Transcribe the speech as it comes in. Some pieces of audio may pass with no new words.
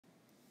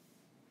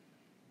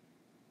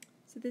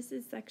So this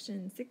is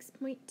section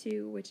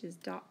 6.2, which is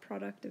dot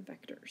product of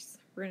vectors.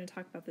 We're going to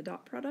talk about the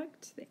dot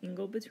product, the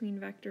angle between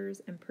vectors,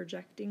 and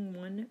projecting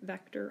one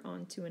vector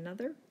onto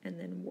another, and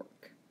then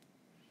work.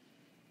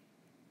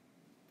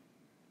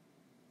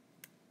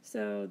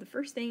 So the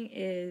first thing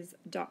is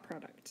dot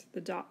product. The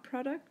dot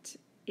product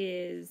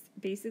is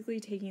basically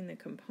taking the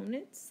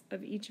components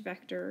of each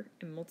vector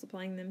and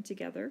multiplying them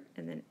together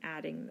and then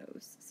adding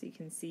those. So you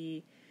can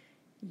see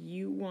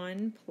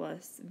u1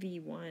 plus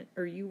v1,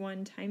 or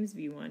u1 times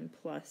v1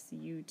 plus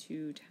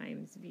u2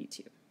 times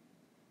v2.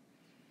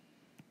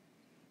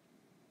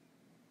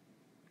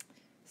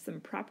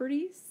 Some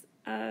properties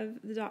of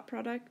the dot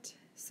product.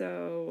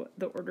 So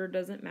the order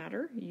doesn't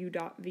matter. U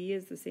dot v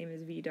is the same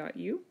as v dot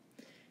u.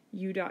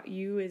 U dot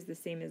u is the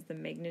same as the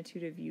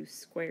magnitude of u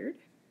squared.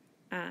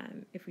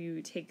 If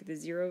you take the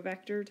zero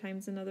vector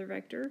times another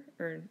vector,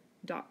 or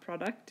dot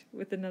product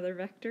with another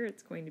vector,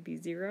 it's going to be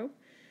 0.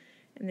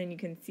 And then you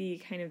can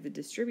see kind of the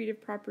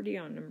distributive property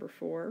on number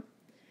 4.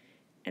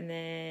 And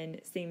then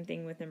same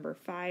thing with number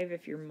 5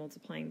 if you're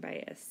multiplying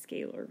by a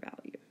scalar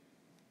value.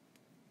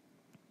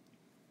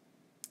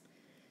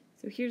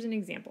 So here's an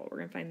example. We're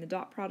going to find the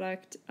dot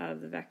product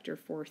of the vector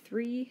 4,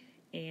 3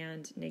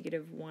 and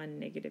 -1,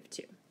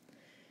 -2.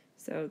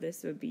 So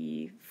this would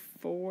be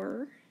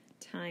 4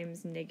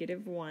 times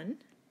 -1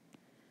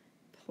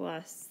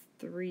 plus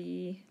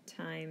 3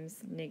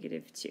 times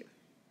 -2.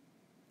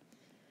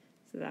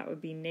 So that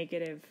would be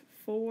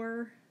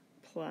 -4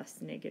 plus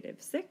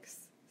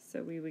 -6,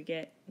 so we would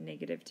get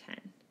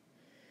 -10.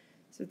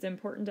 So it's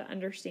important to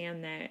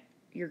understand that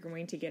you're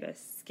going to get a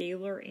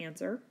scalar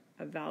answer,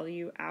 a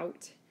value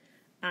out,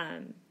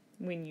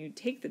 when you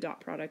take the dot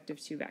product of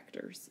two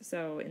vectors.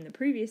 So in the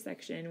previous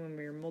section, when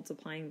we were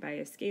multiplying by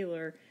a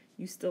scalar,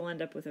 you still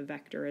end up with a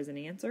vector as an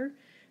answer,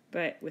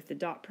 but with the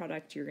dot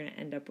product, you're going to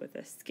end up with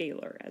a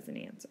scalar as an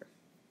answer.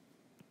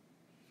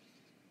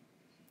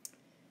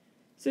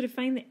 So to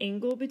find the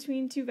angle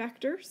between two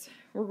vectors,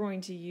 we're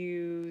going to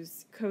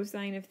use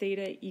cosine of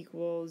theta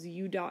equals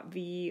u dot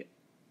v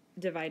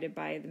divided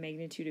by the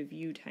magnitude of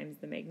u times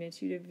the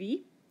magnitude of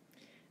v.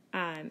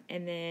 And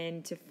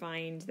then to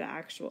find the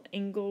actual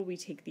angle, we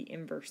take the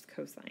inverse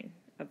cosine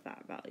of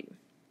that value.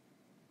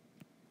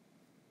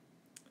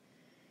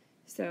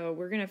 So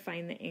we're going to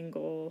find the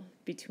angle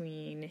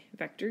between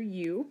vector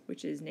u,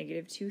 which is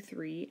 -2,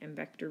 3, and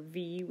vector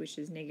v, which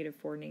is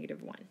 -4,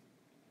 -1.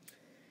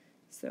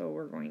 So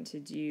we're going to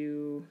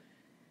do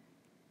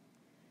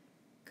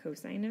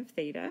cosine of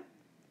theta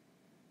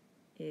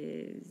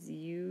is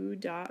u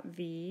dot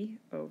v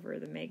over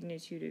the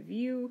magnitude of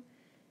u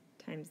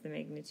times the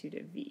magnitude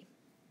of v.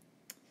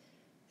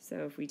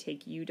 So if we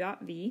take u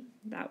dot v,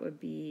 that would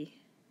be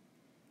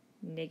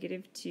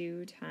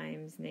 -2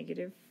 times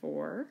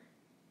 -4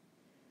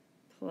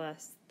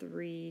 plus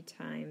 3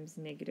 times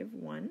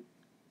 -1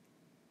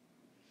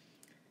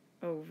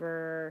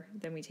 over,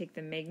 then we take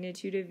the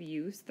magnitude of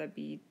u, so that'd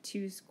be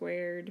 2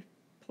 squared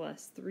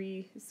plus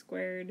 3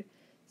 squared,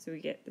 so we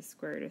get the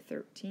square root of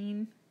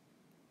 13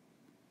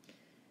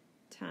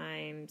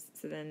 times,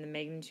 so then the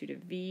magnitude of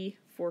v,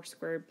 4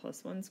 squared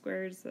plus 1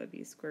 squared, so that'd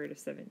be square root of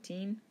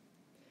 17.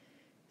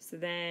 So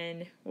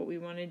then what we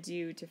want to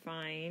do to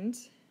find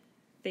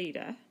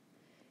theta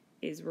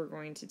is we're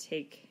going to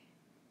take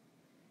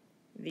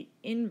the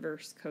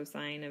inverse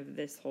cosine of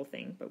this whole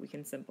thing, but we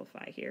can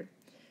simplify here.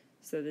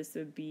 So this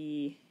would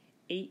be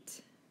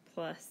 8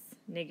 plus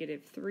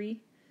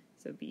 -3,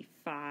 so it would be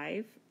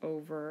 5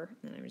 over,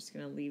 and I'm just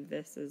going to leave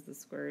this as the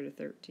square root of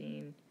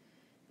 13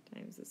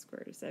 times the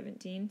square root of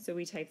 17. So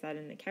we type that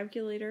in the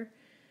calculator.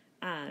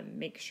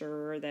 Make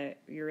sure that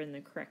you're in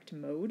the correct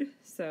mode.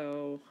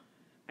 So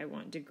I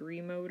want degree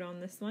mode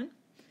on this one,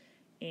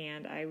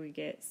 and I would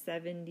get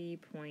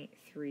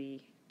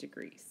 70.3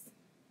 degrees.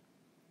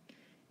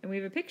 And we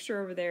have a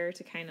picture over there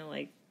to kind of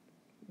like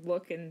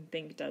look and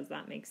think, does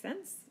that make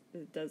sense?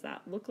 Does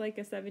that look like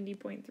a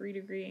 70.3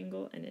 degree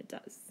angle? And it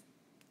does.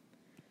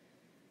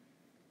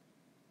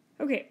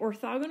 Okay,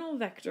 orthogonal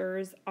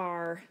vectors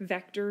are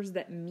vectors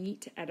that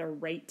meet at a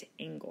right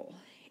angle.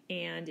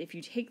 And if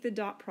you take the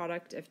dot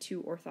product of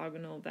two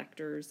orthogonal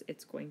vectors,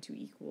 it's going to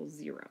equal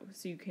 0.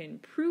 So you can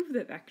prove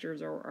that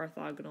vectors are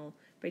orthogonal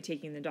by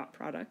taking the dot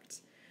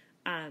product.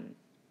 And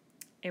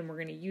we're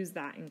going to use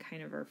that in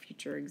kind of our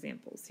future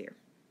examples here.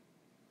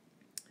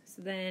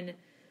 So then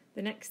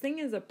the next thing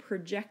is a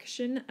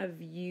projection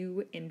of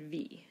u and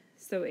v.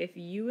 So if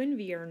u and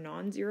v are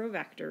non-zero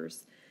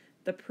vectors,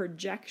 the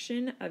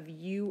projection of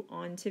u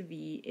onto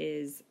v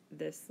is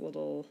this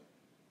little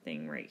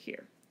thing right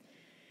here.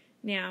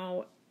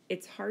 Now,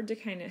 it's hard to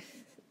kind of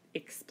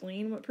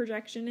explain what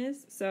projection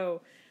is,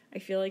 so I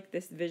feel like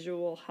this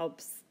visual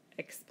helps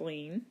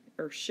explain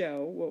or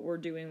show what we're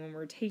doing when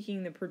we're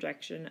taking the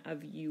projection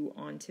of u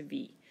onto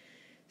v.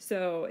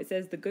 So it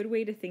says the good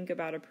way to think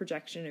about a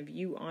projection of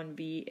u on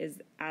v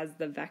is as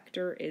the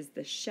vector is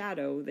the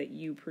shadow that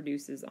u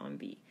produces on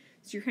v.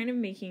 So you're kind of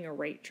making a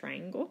right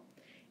triangle,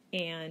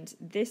 and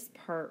this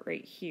part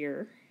right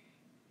here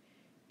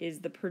is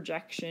the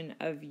projection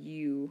of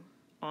u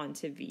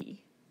onto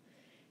v.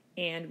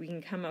 and we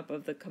can come up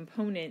with the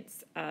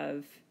components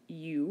of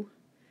u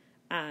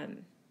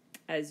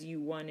as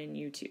u1 and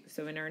u2.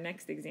 So in our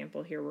next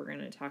example here, we're going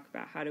to talk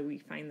about how do we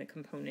find the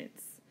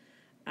components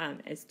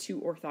as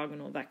two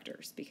orthogonal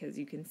vectors, because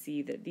you can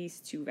see that these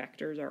two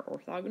vectors are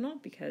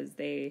orthogonal because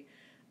they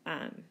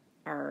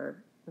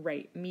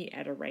meet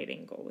at a right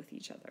angle with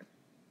each other.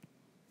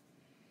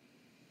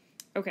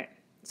 Okay,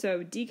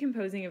 so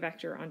decomposing a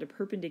vector onto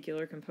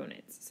perpendicular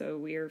components. So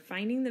we are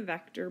finding the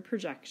vector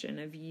projection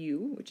of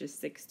u, which is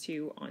 6,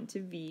 2,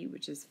 onto v,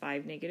 which is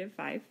 5, negative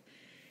 5,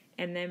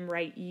 and then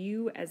write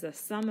u as a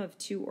sum of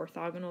two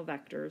orthogonal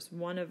vectors,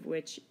 one of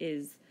which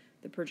is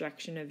the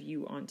projection of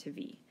u onto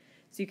v.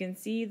 So you can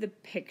see the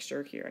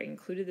picture here. I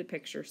included the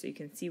picture so you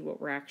can see what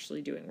we're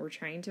actually doing. We're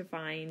trying to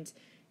find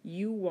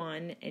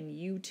u1 and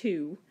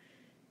u2,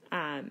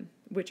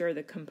 which are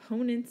the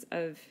components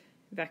of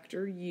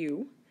vector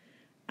u.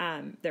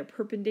 They're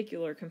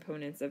perpendicular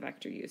components of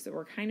vector u. So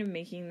we're kind of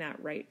making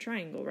that right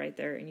triangle right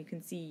there, and you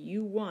can see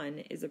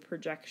u1 is a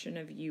projection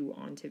of u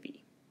onto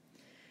v.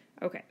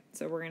 Okay,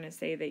 so we're going to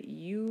say that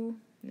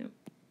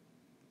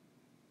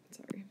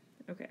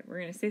we're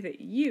going to say that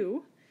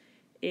u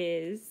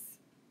is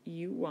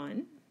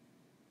u1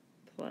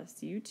 plus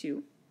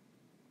u2.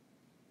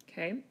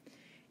 Okay,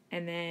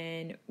 and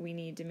then we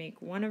need to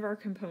make one of our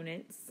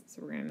components,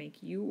 so we're going to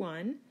make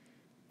u1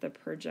 the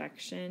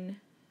projection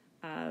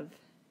of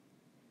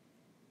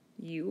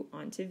u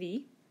onto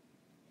v,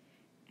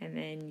 and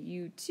then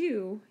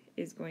u2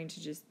 is going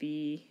to just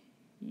be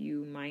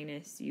u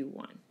minus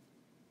u1.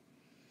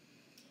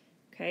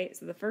 Okay,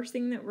 so the first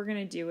thing that we're going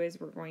to do is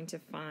we're going to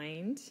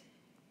find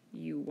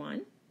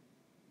u1,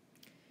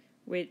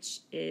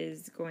 which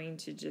is going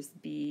to just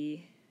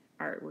be,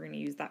 we're going to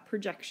use that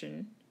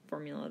projection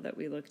formula that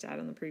we looked at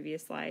on the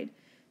previous slide.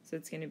 So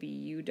it's going to be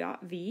u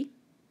dot v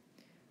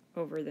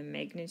over the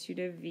magnitude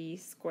of v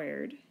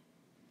squared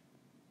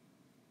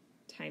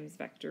times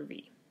vector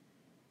v.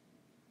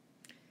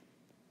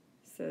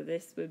 So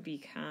this would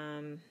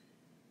become,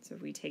 so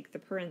if we take the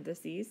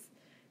parentheses,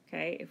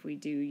 okay, if we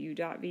do u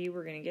dot v,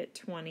 we're going to get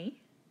 20.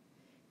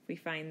 If we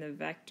find the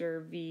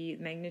vector v,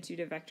 magnitude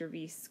of vector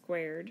v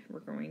squared, we're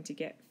going to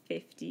get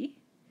 50.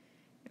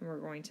 And we're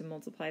going to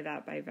multiply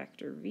that by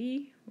vector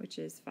v, which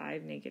is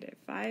 5, negative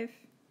 5.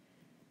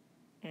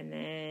 And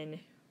then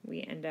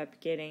we end up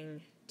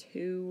getting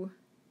 2,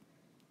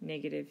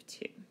 negative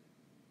 2.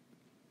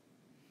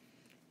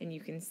 And you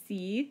can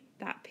see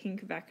that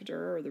pink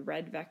vector or the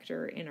red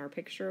vector in our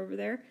picture over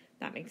there.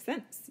 That makes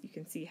sense. You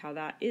can see how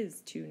that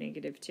is 2,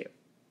 negative 2.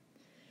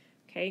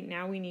 Okay,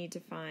 now we need to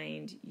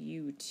find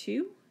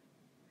u2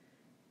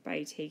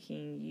 by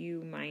taking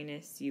u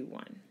minus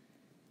u1.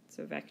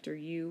 So vector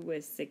u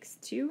was 6,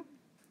 2,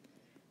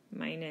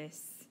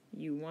 minus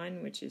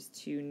u1, which is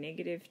 2,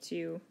 negative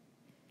 2.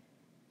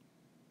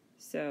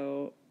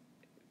 So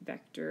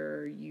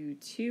vector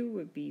u2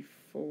 would be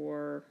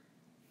 4,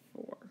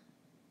 4.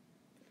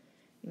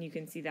 And you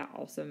can see that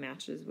also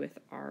matches with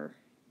our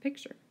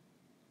picture.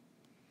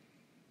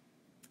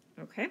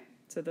 Okay,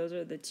 so those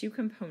are the two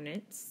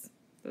components.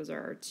 Those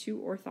are our two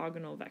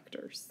orthogonal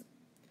vectors.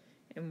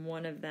 And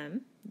one of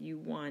them,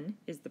 u1,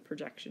 is the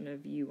projection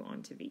of u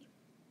onto v.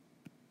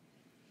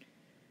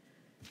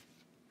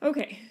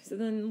 Okay, so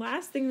then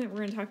last thing that we're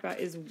going to talk about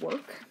is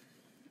work.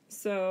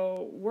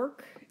 So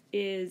work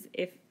is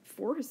if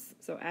force,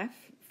 so F,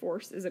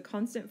 force, is a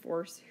constant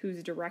force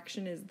whose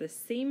direction is the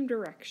same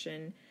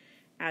direction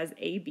as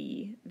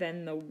AB,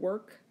 then the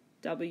work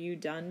W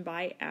done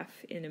by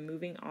F in a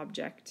moving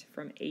object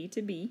from A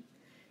to B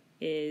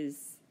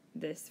is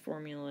this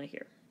formula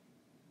here.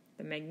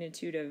 The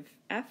magnitude of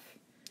F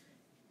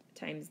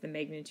times the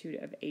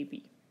magnitude of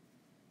AB.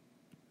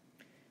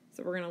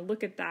 So we're going to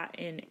look at that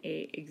in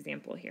an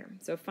example here.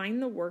 So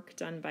find the work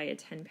done by a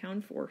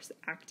 10-pound force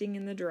acting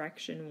in the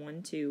direction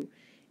 1, 2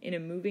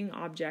 in moving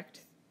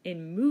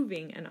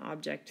an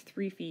object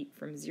 3 feet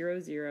from 0,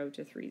 0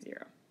 to 3,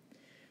 0.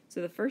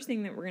 So the first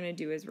thing that we're going to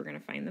do is we're going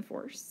to find the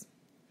force.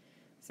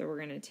 So we're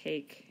going to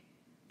take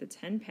the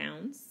 10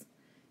 pounds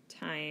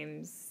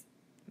times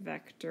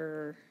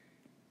vector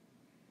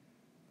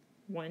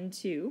 1,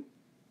 2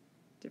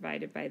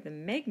 divided by the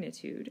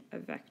magnitude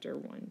of vector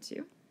 1,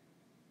 2.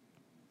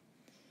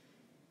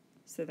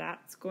 So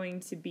that's going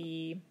to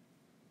be,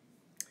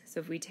 so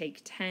if we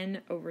take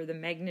 10 over the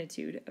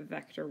magnitude of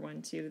vector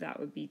 1, 2, that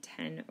would be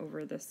 10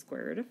 over the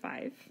square root of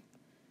 5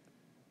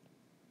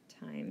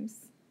 times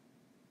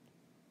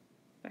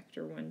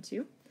vector 1,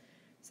 2.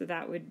 So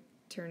that would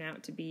turn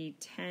out to be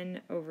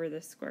 10 over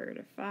the square root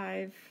of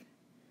 5,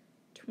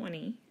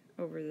 20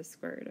 over the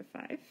square root of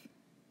 5.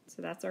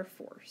 So that's our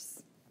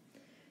force.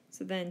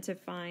 So then to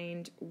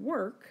find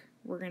work,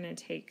 we're going to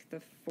take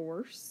the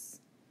force,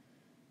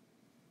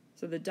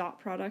 so the dot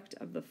product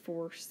of the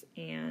force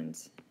and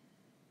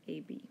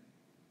AB.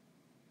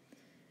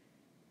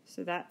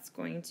 So that's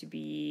going to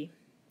be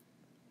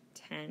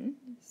 10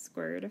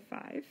 square root of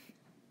 5.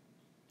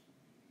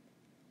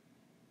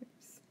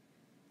 Oops.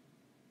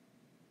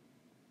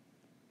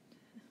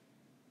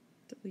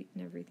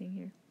 Deleting everything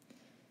here.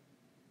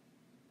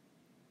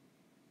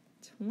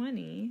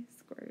 20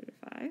 square root of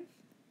 5.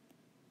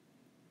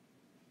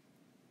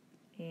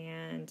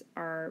 And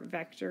our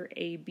vector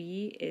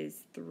AB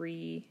is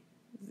 3,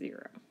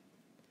 0.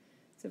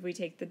 So if we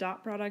take the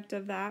dot product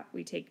of that,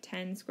 we take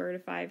 10 square root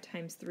of 5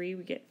 times 3,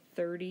 we get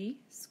 30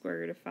 square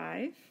root of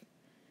 5.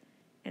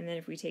 And then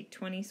if we take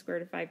 20 square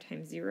root of 5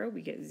 times 0,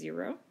 we get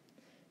 0.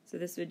 So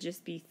this would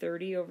just be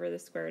 30 over the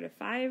square root of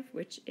 5,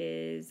 which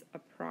is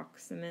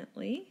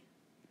approximately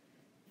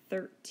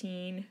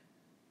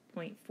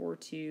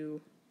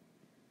 13.42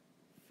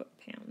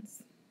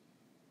 foot-pounds.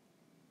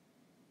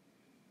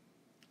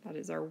 That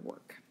is our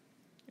work.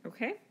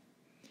 Okay,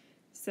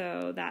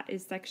 so that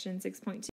is section 6.2.